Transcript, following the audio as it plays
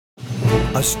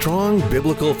A strong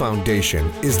biblical foundation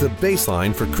is the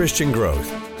baseline for Christian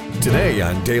growth. Today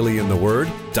on Daily in the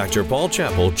Word, Dr. Paul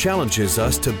Chappell challenges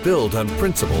us to build on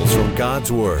principles from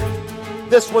God's Word.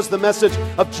 This was the message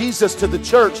of Jesus to the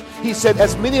church. He said,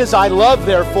 as many as I love,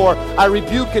 therefore, I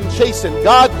rebuke and chasten.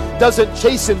 God doesn't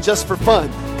chasten just for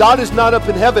fun. God is not up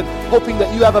in heaven hoping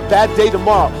that you have a bad day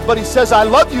tomorrow. But he says, I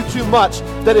love you too much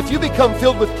that if you become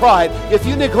filled with pride, if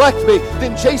you neglect me,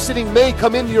 then chastening may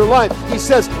come into your life. He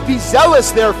says, be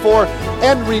zealous, therefore,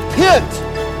 and repent.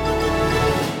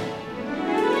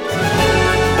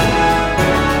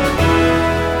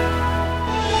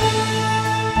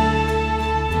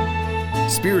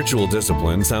 Spiritual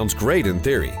discipline sounds great in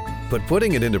theory, but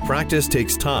putting it into practice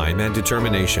takes time and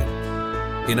determination.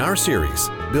 In our series,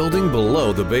 Building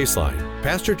Below the Baseline,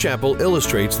 Pastor Chappell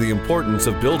illustrates the importance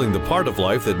of building the part of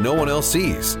life that no one else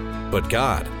sees, but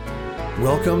God.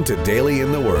 Welcome to Daily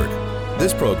in the Word.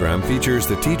 This program features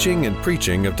the teaching and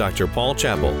preaching of Dr. Paul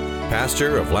Chappell,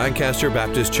 pastor of Lancaster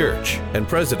Baptist Church and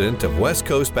president of West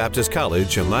Coast Baptist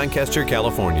College in Lancaster,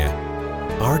 California.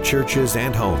 Our churches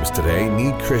and homes today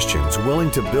need Christians willing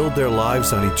to build their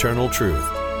lives on eternal truth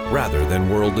rather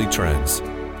than worldly trends.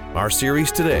 Our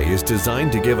series today is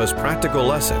designed to give us practical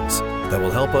lessons that will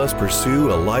help us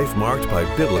pursue a life marked by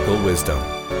biblical wisdom.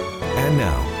 And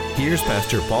now, here's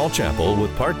Pastor Paul Chappell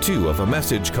with part 2 of a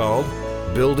message called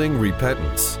Building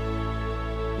Repentance.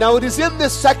 Now, it is in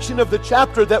this section of the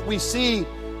chapter that we see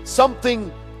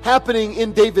something happening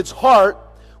in David's heart.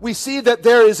 We see that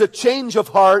there is a change of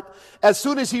heart as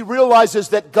soon as he realizes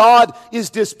that God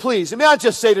is displeased. And may I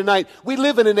just say tonight, we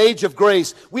live in an age of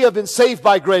grace. We have been saved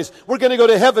by grace. We're going to go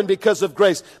to heaven because of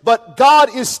grace. But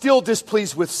God is still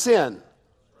displeased with sin.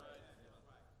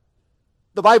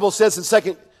 The Bible says in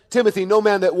 2 Timothy, no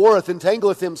man that warreth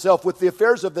entangleth himself with the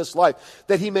affairs of this life,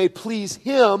 that he may please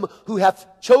him who hath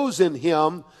chosen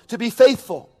him to be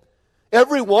faithful.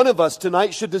 Every one of us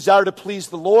tonight should desire to please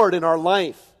the Lord in our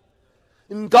life.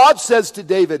 And God says to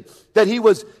David that he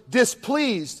was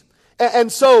displeased.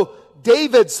 And so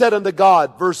David said unto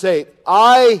God, verse 8,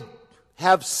 I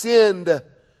have sinned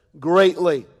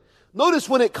greatly. Notice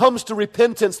when it comes to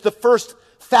repentance, the first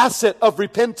facet of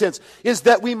repentance is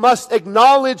that we must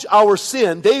acknowledge our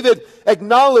sin. David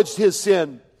acknowledged his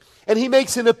sin, and he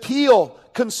makes an appeal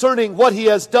concerning what he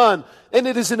has done. And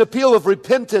it is an appeal of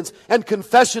repentance and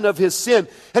confession of his sin.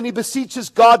 And he beseeches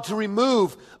God to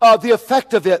remove the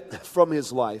effect of it from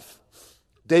his life.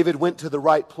 David went to the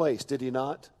right place, did he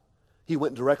not? He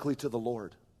went directly to the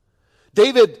Lord.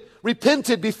 David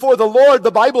repented before the Lord.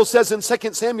 The Bible says in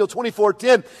 2 Samuel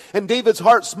 24:10, and David's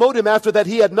heart smote him after that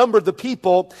he had numbered the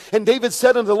people. And David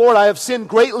said unto the Lord, I have sinned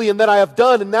greatly in that I have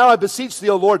done, and now I beseech thee,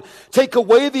 O Lord, take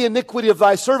away the iniquity of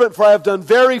thy servant, for I have done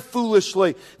very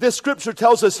foolishly. This scripture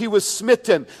tells us he was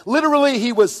smitten. Literally,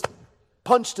 he was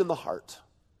punched in the heart.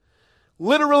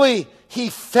 Literally, he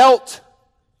felt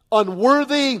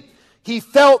unworthy. He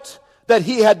felt that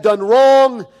he had done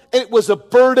wrong. It was a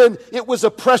burden. It was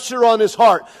a pressure on his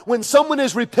heart. When someone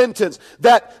is repentant,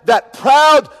 that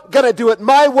proud, gonna do it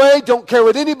my way, don't care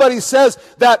what anybody says,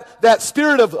 that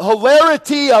spirit of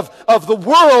hilarity of the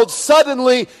world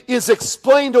suddenly is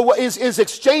explained away, is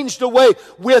exchanged away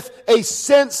with a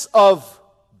sense of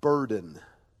burden,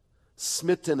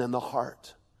 smitten in the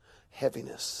heart,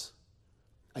 heaviness.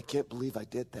 I can't believe I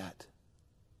did that.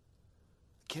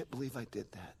 I can't believe I did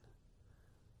that.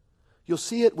 You'll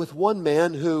see it with one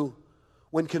man who,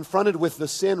 when confronted with the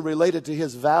sin related to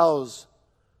his vows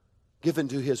given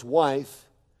to his wife,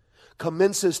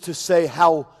 commences to say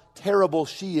how terrible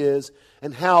she is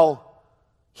and how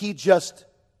he just,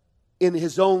 in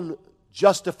his own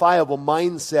justifiable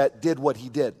mindset, did what he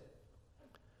did.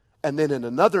 And then in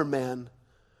another man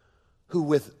who,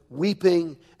 with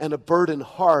weeping and a burdened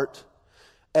heart,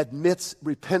 admits,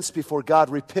 repents before God,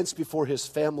 repents before his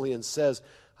family, and says,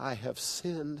 I have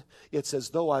sinned. It's as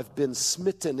though I've been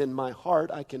smitten in my heart.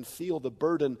 I can feel the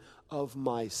burden of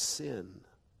my sin.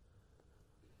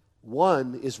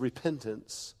 One is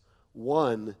repentance.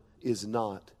 One is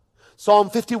not.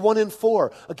 Psalm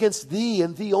 51:4, against thee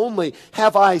and thee only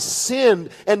have I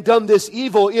sinned and done this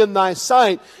evil in thy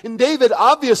sight. And David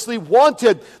obviously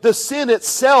wanted the sin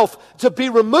itself to be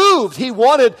removed. He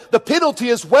wanted the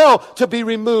penalty as well to be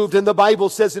removed. And the Bible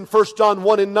says in 1 John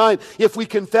 1:9, if we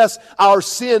confess our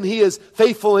sin, he is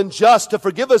faithful and just to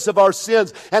forgive us of our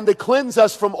sins and to cleanse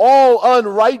us from all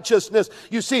unrighteousness.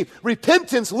 You see,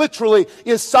 repentance literally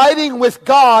is siding with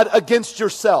God against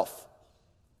yourself.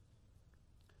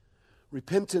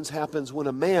 Repentance happens when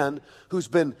a man who's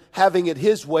been having it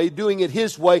his way, doing it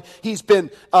his way, he's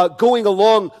been going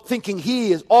along thinking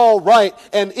he is all right,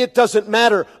 and it doesn't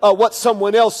matter what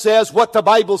someone else says, what the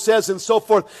Bible says, and so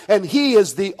forth, and he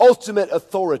is the ultimate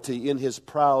authority in his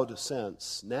proud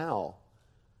sense. Now,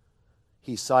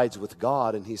 he sides with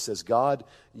God, and he says, God,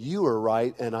 you are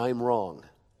right, and I'm wrong.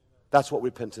 That's what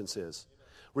repentance is.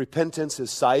 Repentance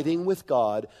is siding with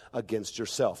God against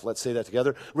yourself. Let's say that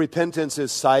together. Repentance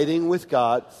is siding with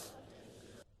God.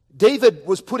 David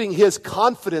was putting his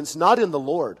confidence not in the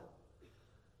Lord,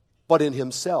 but in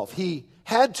himself. He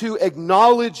had to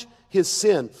acknowledge his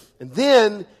sin, and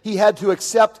then he had to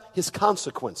accept his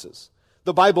consequences.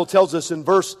 The Bible tells us in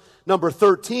verse number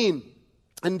 13,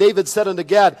 and David said unto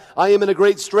Gad, I am in a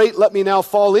great strait. Let me now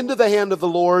fall into the hand of the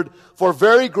Lord, for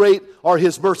very great are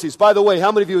his mercies. By the way,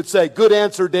 how many of you would say, good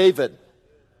answer, David?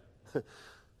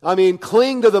 I mean,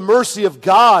 cling to the mercy of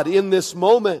God in this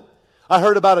moment. I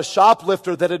heard about a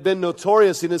shoplifter that had been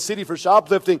notorious in his city for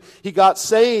shoplifting. He got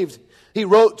saved. He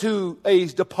wrote to a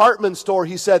department store.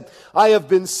 He said, I have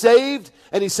been saved.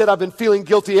 And he said, I've been feeling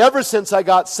guilty ever since I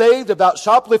got saved about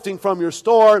shoplifting from your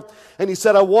store. And he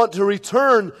said, I want to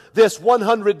return this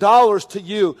 $100 to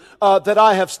you that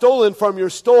I have stolen from your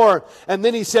store. And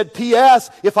then he said, P.S.,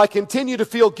 if I continue to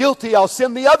feel guilty, I'll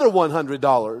send the other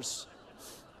 $100.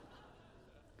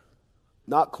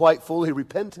 Not quite fully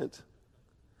repentant.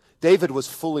 David was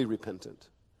fully repentant.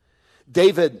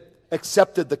 David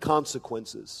accepted the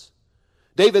consequences.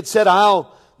 David said,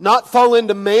 I'll not fall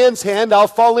into man's hand, I'll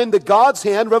fall into God's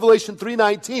hand. Revelation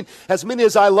 3:19, as many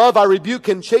as I love, I rebuke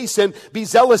and chasten. Be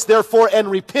zealous, therefore, and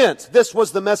repent. This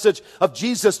was the message of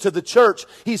Jesus to the church.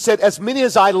 He said, as many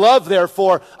as I love,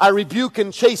 therefore, I rebuke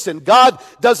and chasten. God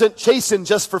doesn't chasten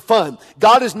just for fun.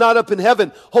 God is not up in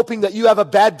heaven hoping that you have a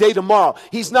bad day tomorrow.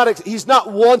 He's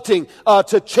not wanting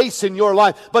to chasten your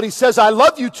life. But he says, I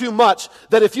love you too much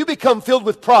that if you become filled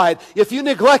with pride, if you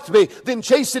neglect me, then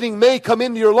chastening may come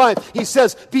into your life. He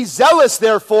says, be zealous,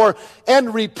 therefore,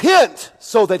 and repent,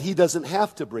 so that he doesn't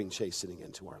have to bring chastening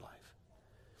into our life.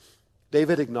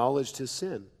 David acknowledged his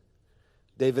sin.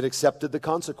 David accepted the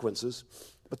consequences.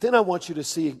 But then I want you to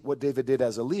see what David did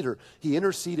as a leader. He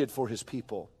interceded for his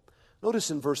people. Notice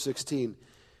in verse 16,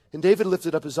 and David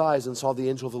lifted up his eyes and saw the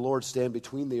angel of the Lord stand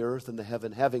between the earth and the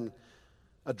heaven, having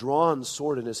a drawn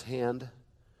sword in his hand,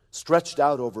 stretched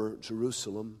out over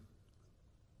Jerusalem.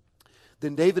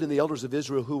 Then David and the elders of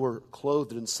Israel, who were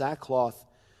clothed in sackcloth,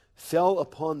 fell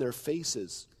upon their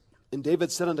faces. And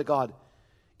David said unto God,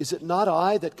 is it not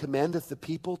I that commandeth the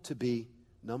people to be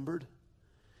numbered?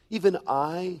 Even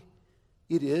I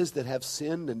it is that have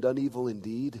sinned and done evil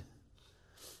indeed.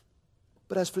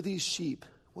 But as for these sheep,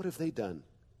 what have they done?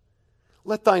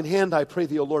 Let thine hand, I pray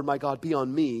thee, O Lord my God, be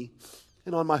on me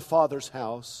and on my father's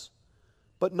house,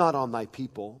 but not on thy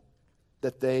people,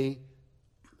 that they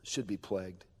should be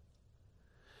plagued.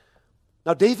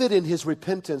 Now, David in his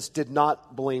repentance did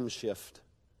not blame shift.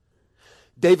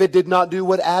 David did not do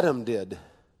what Adam did.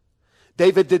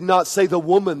 David did not say, the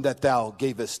woman that thou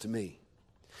gavest to me.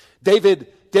 David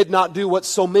did not do what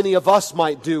so many of us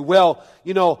might do. Well,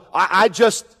 I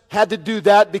just had to do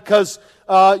that because,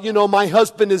 my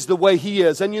husband is the way he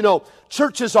is. And,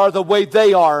 churches are the way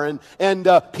they are.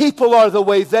 And people are the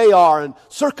way they are. And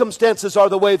circumstances are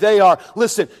the way they are.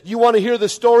 Listen, you want to hear the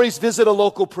stories? Visit a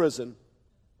local prison.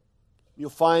 You'll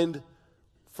find,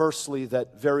 firstly,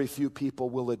 that very few people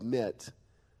will admit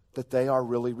that they are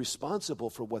really responsible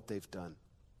for what they've done.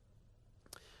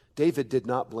 David did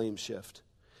not blame shift.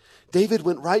 David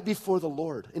went right before the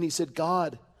Lord and he said,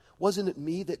 God, wasn't it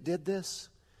me that did this?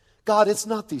 God, it's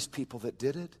not these people that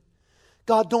did it.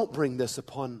 God, don't bring this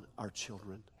upon our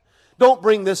children. Don't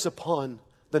bring this upon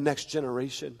the next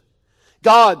generation.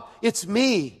 God, it's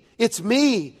me. It's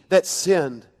me that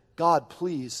sinned. God,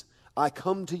 please, I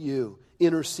come to you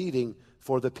interceding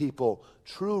for the people.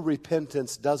 True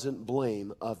repentance doesn't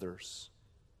blame others.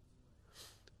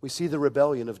 We see the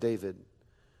rebellion of David.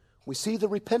 We see the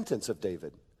repentance of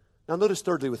David. Now notice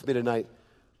thirdly with me tonight,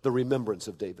 the remembrance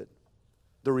of David.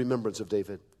 The remembrance of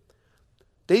David.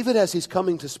 David, as he's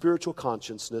coming to spiritual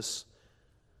consciousness,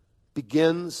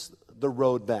 begins the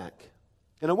road back.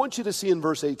 And I want you to see in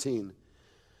verse 18,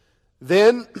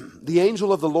 then the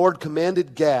angel of the Lord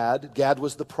commanded Gad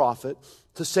was the prophet,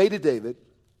 to say to David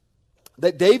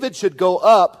that David should go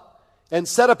up and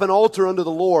set up an altar unto the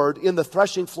Lord in the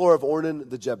threshing floor of Ornan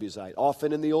the Jebusite.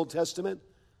 Often in the Old Testament,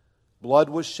 blood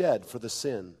was shed for the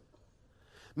sin.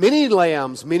 Many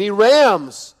lambs, many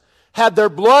rams had their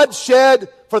blood shed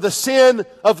for the sin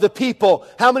of the people.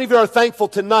 How many of you are thankful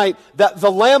tonight that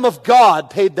the Lamb of God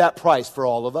paid that price for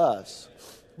all of us?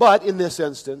 But in this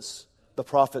instance, the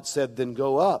prophet said, "Then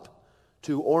go up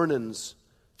to Ornan's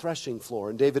threshing floor."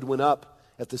 And David went up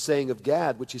at the saying of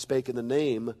Gad, which he spake in the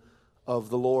name of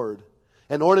the Lord.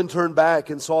 And Ornan turned back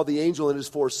and saw the angel and his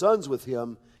 4 sons with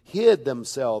him hid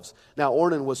themselves. Now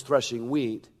Ornan was threshing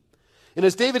wheat. And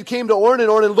as David came to Ornan,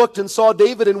 Ornan looked and saw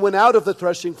David and went out of the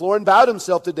threshing floor and bowed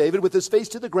himself to David with his face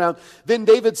to the ground. Then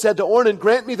David said to Ornan,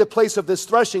 "Grant me the place of this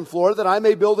threshing floor, that I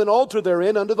may build an altar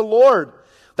therein unto the Lord.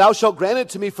 Thou shalt grant it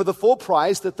to me for the full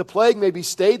price, that the plague may be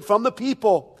stayed from the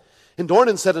people." And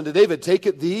Ornan said unto David, "Take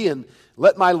it thee, and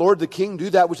let my lord the king do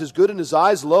that which is good in his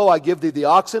eyes. Lo, I give thee the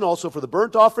oxen also for the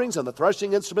burnt offerings, and the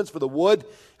threshing instruments for the wood,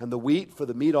 and the wheat for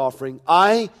the meat offering.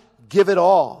 I give it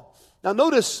all." Now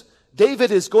notice, David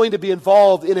is going to be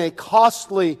involved in a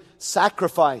costly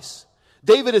sacrifice.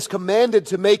 David is commanded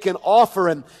to make an offer,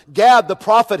 and Gad the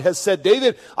prophet has said,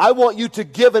 "David, I want you to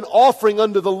give an offering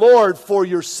unto the Lord for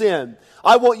your sin.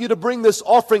 I want you to bring this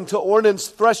offering to Ornan's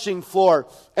threshing floor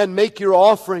and make your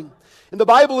offering." And the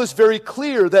Bible is very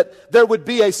clear that there would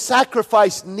be a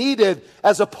sacrifice needed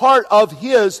as a part of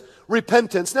his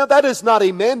repentance. Now, that is not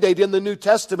a mandate in the New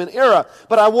Testament era,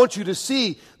 but I want you to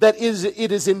see that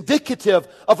it is indicative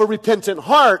of a repentant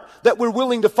heart that we're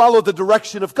willing to follow the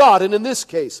direction of God. And in this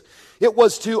case, it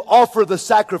was to offer the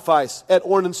sacrifice at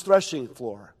Ornan's threshing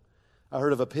floor. I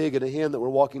heard of a pig and a hen that were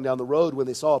walking down the road when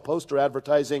they saw a poster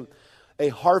advertising a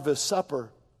harvest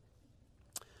supper.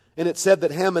 And it said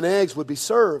that ham and eggs would be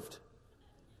served.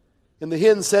 And the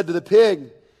hen said to the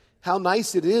pig, "How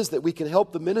nice it is that we can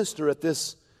help the minister at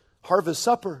this harvest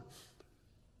supper."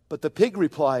 But the pig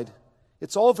replied,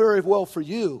 "It's all very well for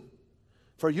you,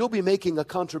 for you'll be making a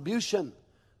contribution,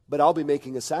 but I'll be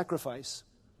making a sacrifice."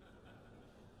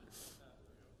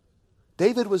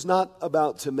 David was not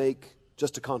about to make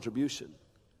just a contribution.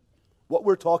 What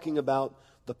we're talking about,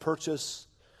 the purchase,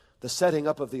 the setting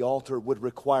up of the altar, would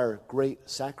require great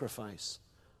sacrifice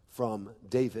from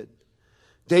David.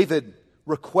 David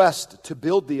requests to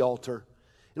build the altar.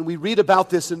 And we read about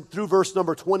this through verse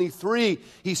number 23.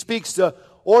 He speaks to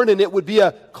Ornan. It would be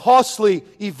a costly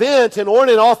event, and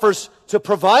Ornan offers to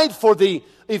provide for the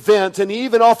event, and he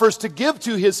even offers to give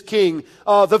to his king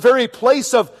the very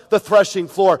place of the threshing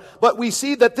floor. But we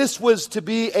see that this was to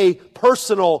be a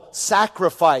personal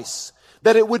sacrifice,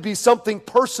 that it would be something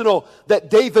personal that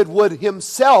David would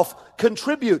himself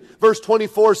contribute. Verse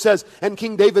 24 says, "And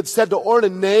King David said to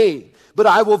Ornan, Nay, but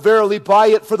I will verily buy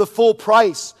it for the full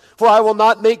price. For I will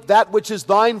not make that which is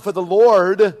thine for the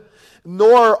Lord,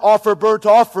 nor offer burnt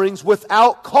offerings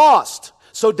without cost."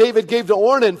 So David gave to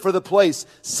Ornan for the place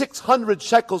 600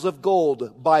 shekels of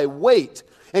gold by weight.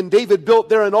 And David built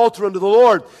there an altar unto the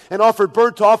Lord, and offered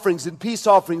burnt offerings and peace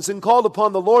offerings, and called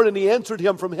upon the Lord, and he answered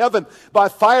him from heaven by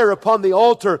fire upon the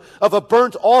altar of a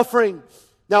burnt offering.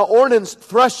 Now, Ornan's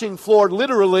threshing floor,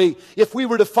 literally, if we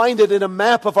were to find it in a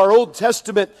map of our Old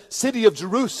Testament city of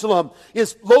Jerusalem,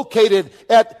 is located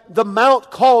at the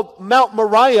mount called Mount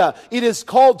Moriah. It is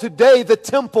called today the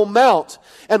Temple Mount.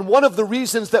 And one of the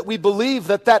reasons that we believe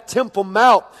that that Temple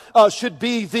Mount should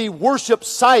be the worship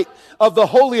site of the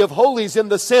Holy of Holies in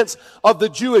the sense of the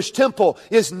Jewish temple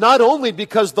is not only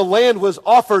because the land was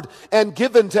offered and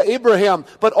given to Abraham,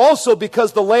 but also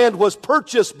because the land was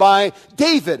purchased by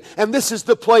David. And this is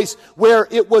the place where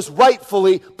it was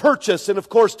rightfully purchased. And of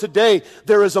course today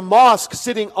there is a mosque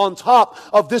sitting on top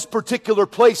of this particular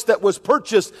place that was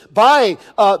purchased by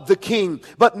the king.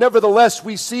 But nevertheless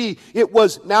we see it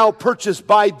was now purchased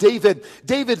by David.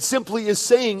 David simply is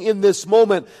saying in this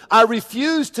moment, I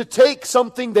refuse to take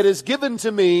something that is given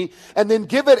to me and then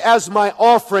give it as my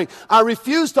offering. I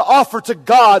refuse to offer to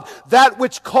God that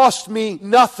which cost me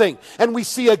nothing. And we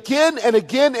see again and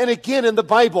again and again in the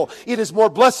Bible, it is more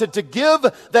blessed to give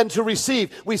than to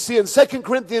receive. We see in 2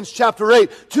 Corinthians chapter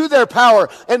 8, to their power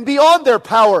and beyond their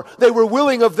power, they were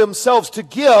willing of themselves to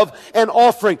give an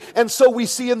offering. And so we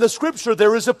see in the scripture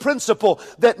there is a principle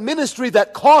that ministry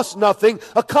that costs nothing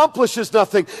accomplishes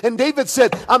nothing. And David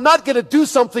said, I'm not going to do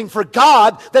something for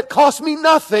God that costs me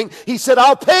nothing. He said,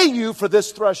 I'll pay you for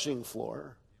this threshing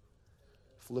floor.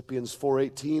 Philippians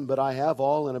 4:18, but I have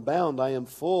all and abound. I am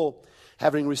full,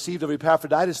 having received of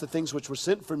Epaphroditus the things which were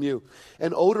sent from you,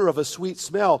 an odor of a sweet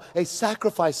smell, a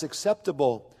sacrifice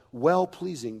acceptable,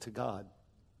 well-pleasing to God.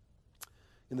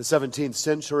 In the 17th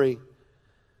century,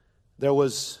 there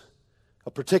was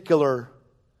a particular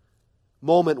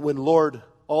moment when Lord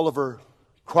Oliver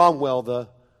Cromwell, the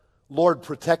Lord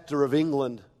Protector of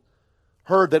England,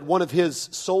 heard that one of his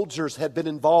soldiers had been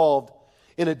involved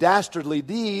in a dastardly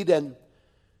deed, and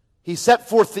he set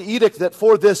forth the edict that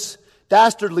for this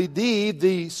dastardly deed,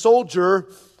 the soldier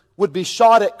would be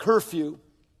shot at curfew.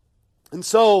 And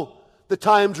so the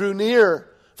time drew near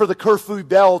for the curfew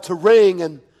bell to ring.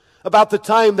 And about the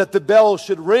time that the bell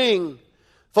should ring,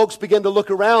 folks began to look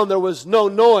around. There was no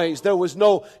noise. There was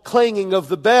no clanging of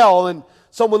the bell. And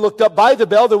someone looked up by the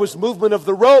bell. There was movement of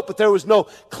the rope, but there was no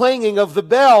clanging of the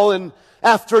bell. And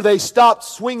after they stopped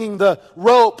swinging the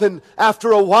rope, and after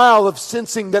a while of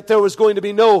sensing that there was going to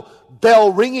be no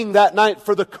bell ringing that night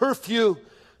for the curfew,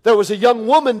 there was a young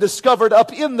woman discovered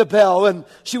up in the bell, and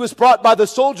she was brought by the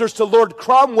soldiers to Lord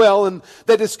Cromwell, and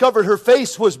they discovered her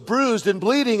face was bruised and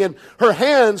bleeding, and her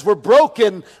hands were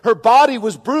broken, her body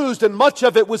was bruised, and much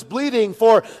of it was bleeding,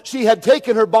 for she had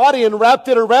taken her body and wrapped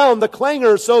it around the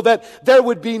clanger so that there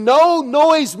would be no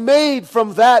noise made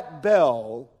from that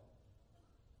bell.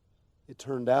 It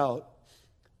turned out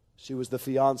she was the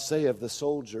fiancée of the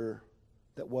soldier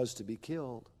that was to be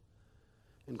killed.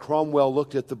 And Cromwell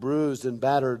looked at the bruised and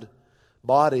battered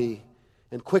body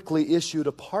and quickly issued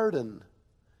a pardon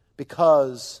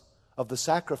because of the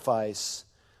sacrifice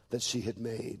that she had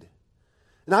made.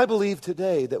 And I believe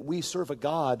today that we serve a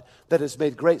God that has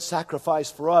made great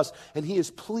sacrifice for us, and He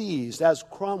is pleased, as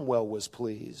Cromwell was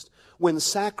pleased, when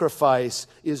sacrifice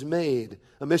is made.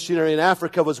 A missionary in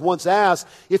Africa was once asked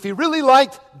if he really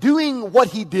liked doing what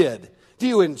he did. Do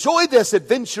you enjoy this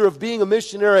adventure of being a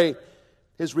missionary?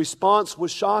 His response was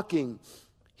shocking.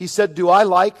 He said, "Do I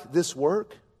like this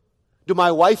work? Do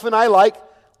my wife and I like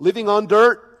living on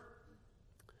dirt?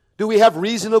 Do we have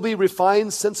reasonably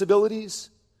refined sensibilities?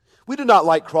 We do not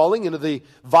like crawling into the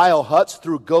vile huts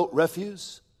through goat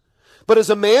refuse. But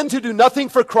is a man to do nothing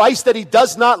for Christ that he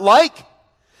does not like?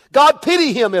 God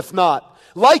pity him if not.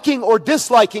 Liking or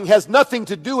disliking has nothing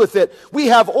to do with it. We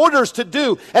have orders to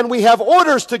do, and we have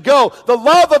orders to go. The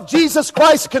love of Jesus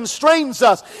Christ constrains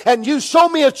us. And you show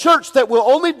me a church that will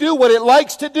only do what it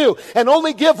likes to do, and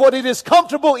only give what it is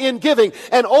comfortable in giving,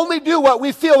 and only do what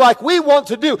we feel like we want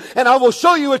to do. And I will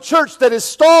show you a church that is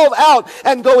stalled out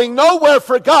and going nowhere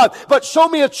for God. But show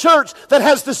me a church that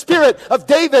has the spirit of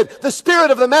David, the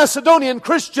spirit of the Macedonian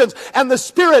Christians, and the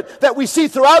spirit that we see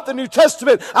throughout the New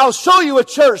Testament. I'll show you a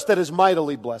church that is mightily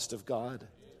blessed of God.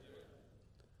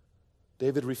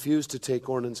 David refused to take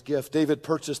Ornan's gift. David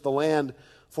purchased the land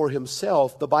for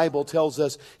himself. The Bible tells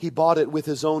us he bought it with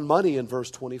his own money in verse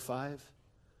 25.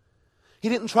 He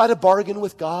didn't try to bargain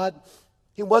with God.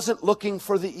 He wasn't looking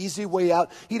for the easy way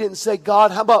out. He didn't say,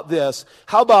 "God, how about this?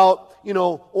 How about,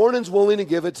 Ornan's willing to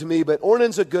give it to me, but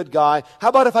Ornan's a good guy. How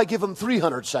about if I give him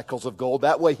 300 shekels of gold?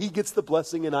 That way he gets the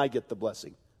blessing and I get the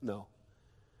blessing." No.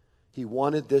 He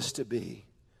wanted this to be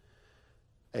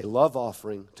a love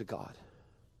offering to God.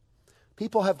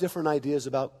 People have different ideas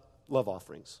about love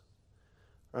offerings.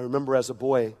 I remember as a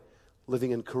boy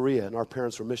living in Korea, and our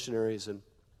parents were missionaries, and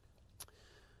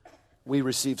we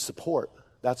received support.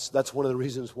 That's one of the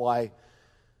reasons why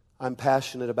I'm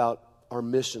passionate about our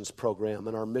missions program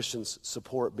and our missions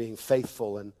support, being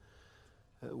faithful, and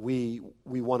we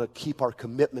want to keep our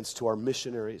commitments to our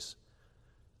missionaries,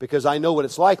 because I know what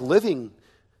it's like living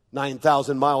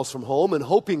 9,000 miles from home and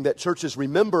hoping that churches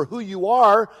remember who you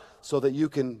are so that you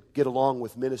can get along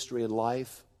with ministry and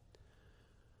life.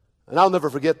 And I'll never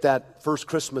forget that first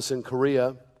Christmas in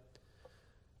Korea.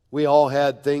 We all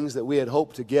had things that we had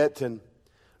hoped to get, and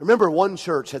I remember one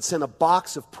church had sent a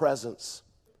box of presents.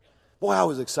 Boy, I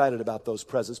was excited about those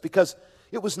presents because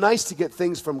it was nice to get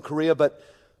things from Korea, but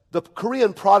the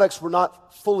Korean products were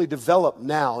not fully developed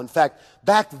now. In fact,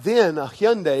 back then, a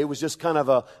Hyundai was just kind of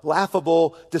a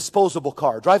laughable, disposable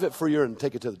car. Drive it for a year and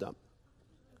take it to the dump.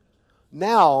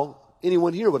 Now,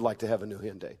 anyone here would like to have a new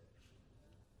Hyundai.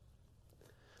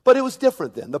 But it was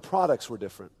different then. The products were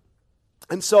different.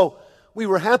 And so we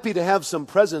were happy to have some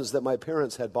presents that my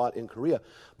parents had bought in Korea.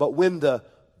 But when the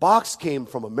box came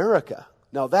from America,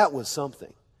 now that was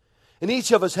something. And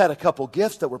each of us had a couple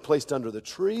gifts that were placed under the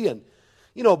tree, and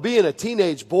being a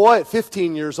teenage boy at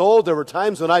 15 years old, there were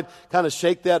times when I'd kind of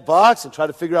shake that box and try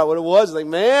to figure out what it was. Like,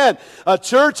 man, a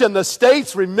church in the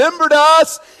States remembered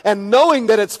us, and knowing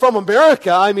that it's from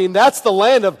America, I mean, that's the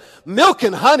land of milk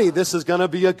and honey. This is going to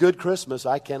be a good Christmas.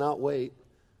 I cannot wait.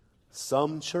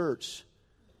 Some church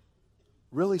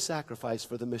really sacrificed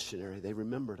for the missionary. They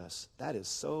remembered us. That is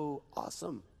so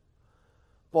awesome.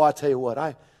 Boy, I tell you what,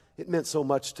 it meant so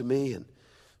much to me, and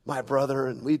my brother,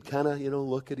 and we'd kind of,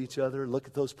 look at each other and look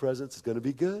at those presents. It's going to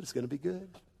be good. It's going to be good.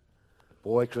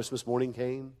 Boy, Christmas morning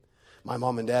came. My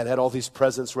mom and dad had all these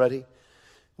presents ready.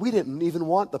 We didn't even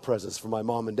want the presents from my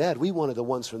mom and dad. We wanted the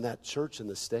ones from that church in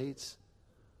the States.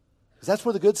 Because that's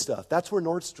where the good stuff, that's where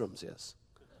Nordstrom's is.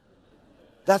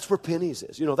 That's where Penny's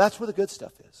is. That's where the good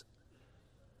stuff is.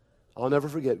 I'll never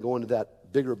forget going to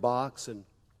that bigger box and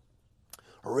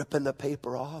ripping the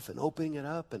paper off and opening it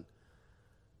up and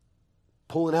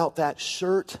pulling out that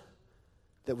shirt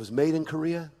that was made in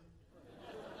Korea?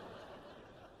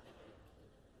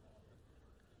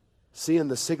 Seeing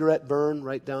the cigarette burn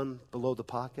right down below the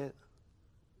pocket?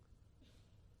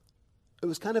 It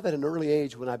was kind of at an early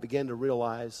age when I began to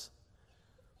realize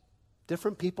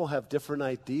different people have different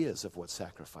ideas of what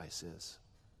sacrifice is.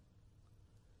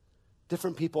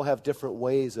 Different people have different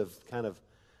ways of kind of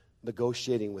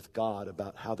negotiating with God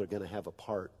about how they're going to have a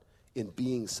part in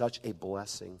being such a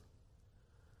blessing.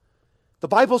 The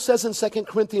Bible says in 2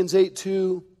 Corinthians 8:2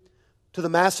 to the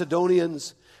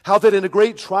Macedonians, how that in a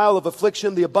great trial of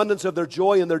affliction, the abundance of their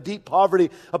joy and their deep poverty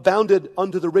abounded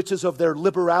unto the riches of their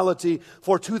liberality.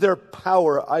 For to their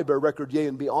power I bear record, yea,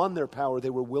 and beyond their power they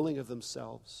were willing of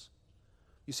themselves.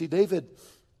 You see, David,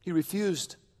 he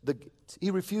refused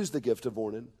the gift of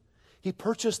Ornan. He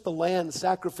purchased the land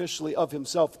sacrificially of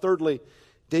himself. Thirdly,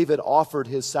 David offered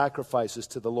his sacrifices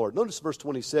to the Lord. Notice verse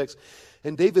 26.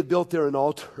 And David built there an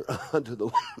altar unto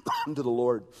the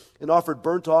Lord, and offered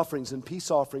burnt offerings and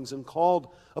peace offerings, and called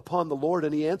upon the Lord,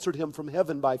 and he answered him from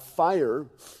heaven by fire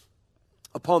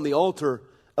upon the altar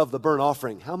of the burnt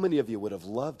offering. How many of you would have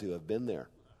loved to have been there?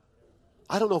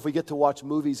 I don't know if we get to watch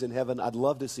movies in heaven. I'd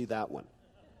love to see that one.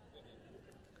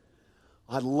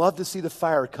 I'd love to see the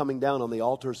fire coming down on the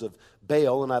altars of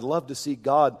Baal, and I'd love to see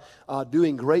God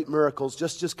doing great miracles,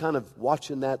 just kind of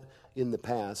watching that in the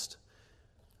past.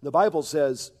 The Bible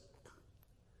says,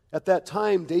 at that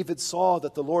time David saw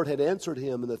that the Lord had answered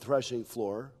him in the threshing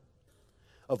floor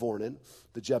of Ornan,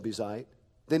 the Jebusite.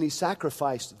 Then he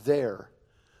sacrificed there.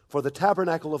 For the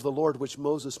tabernacle of the Lord which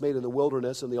Moses made in the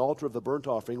wilderness and the altar of the burnt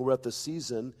offering were at the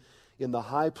season in the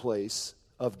high place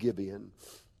of Gibeon.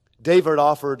 David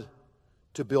offered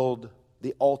to build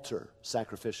the altar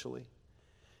sacrificially.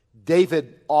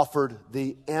 David offered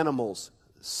the animals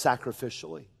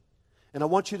sacrificially. And I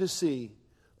want you to see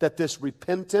that this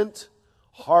repentant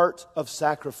heart of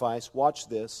sacrifice, watch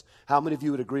this, how many of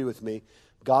you would agree with me,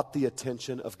 got the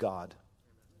attention of God.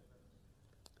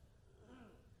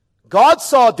 God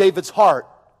saw David's heart.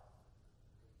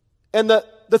 And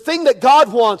the thing that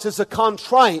God wants is a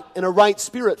contrite and a right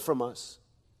spirit from us.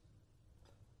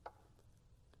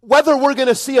 Whether we're going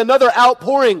to see another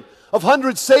outpouring of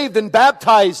hundreds saved and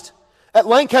baptized at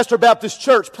Lancaster Baptist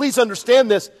Church, please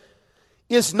understand this,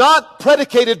 is not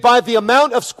predicated by the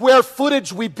amount of square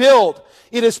footage we build.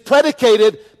 It is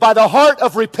predicated by the heart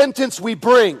of repentance we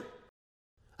bring.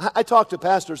 I talk to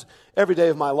pastors every day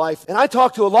of my life, and I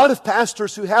talk to a lot of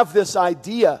pastors who have this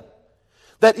idea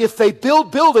that if they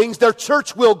build buildings, their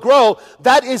church will grow.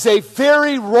 That is a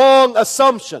very wrong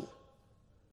assumption.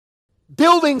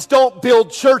 Buildings don't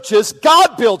build churches.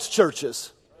 God builds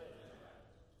churches.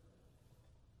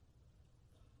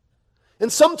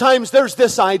 And sometimes there's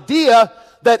this idea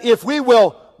that if we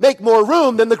will make more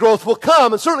room, then the growth will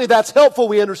come. And certainly that's helpful.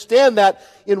 We understand that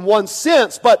in one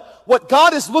sense. But what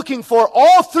God is looking for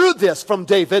all through this from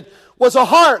David was a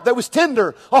heart that was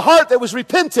tender, a heart that was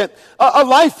repentant, a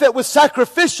life that was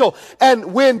sacrificial.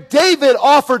 And when David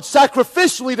offered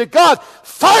sacrificially to God,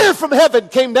 fire from heaven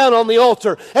came down on the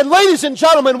altar. And ladies and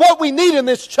gentlemen, what we need in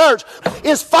this church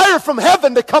is fire from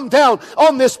heaven to come down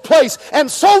on this place.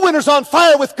 And soul winners on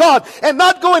fire with God, and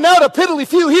not going out a piddly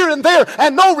few here and there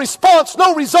and no response,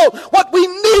 no result. What we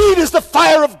need is the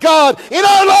fire of God in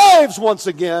our lives once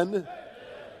again.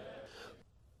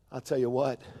 I'll tell you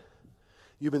what.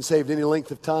 You've been saved any length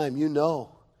of time, you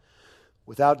know.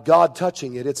 Without God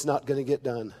touching it, it's not going to get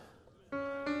done.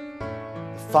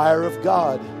 The fire of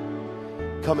God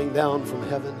coming down from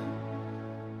heaven.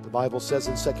 The Bible says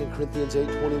in 2 Corinthians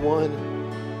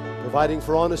 8:21, providing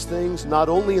for honest things, not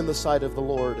only in the sight of the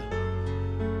Lord,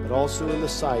 but also in the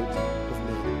sight of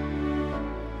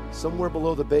men. Somewhere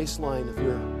below the baseline of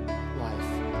your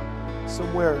life,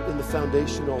 somewhere in the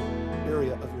foundational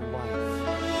area of your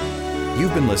life.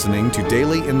 You've been listening to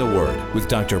Daily in the Word with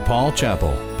Dr. Paul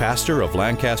Chappell, pastor of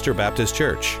Lancaster Baptist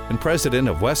Church and president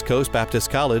of West Coast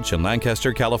Baptist College in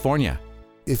Lancaster, California.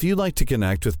 If you'd like to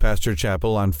connect with Pastor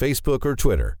Chappell on Facebook or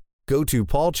Twitter, go to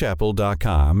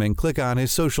paulchappell.com and click on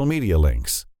his social media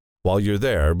links. While you're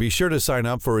there, be sure to sign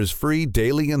up for his free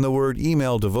Daily in the Word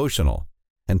email devotional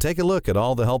and take a look at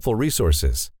all the helpful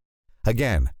resources.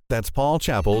 Again, that's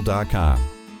paulchappell.com.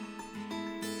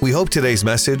 We hope today's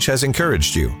message has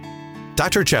encouraged you.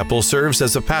 Dr. Chappell serves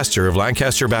as a pastor of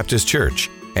Lancaster Baptist Church,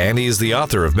 and he is the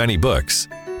author of many books.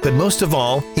 But most of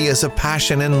all, he has a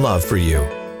passion and love for you.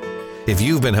 If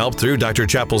you've been helped through Dr.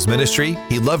 Chappell's ministry,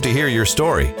 he'd love to hear your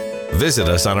story. Visit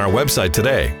us on our website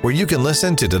today, where you can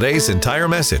listen to today's entire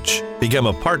message, become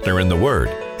a partner in the Word,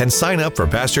 and sign up for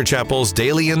Pastor Chappell's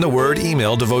Daily in the Word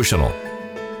email devotional.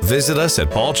 Visit us at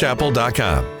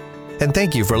paulchappell.com. And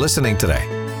thank you for listening today.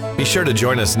 Be sure to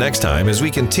join us next time as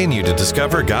we continue to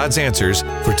discover God's answers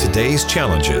for today's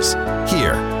challenges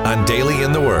here on Daily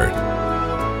in the Word.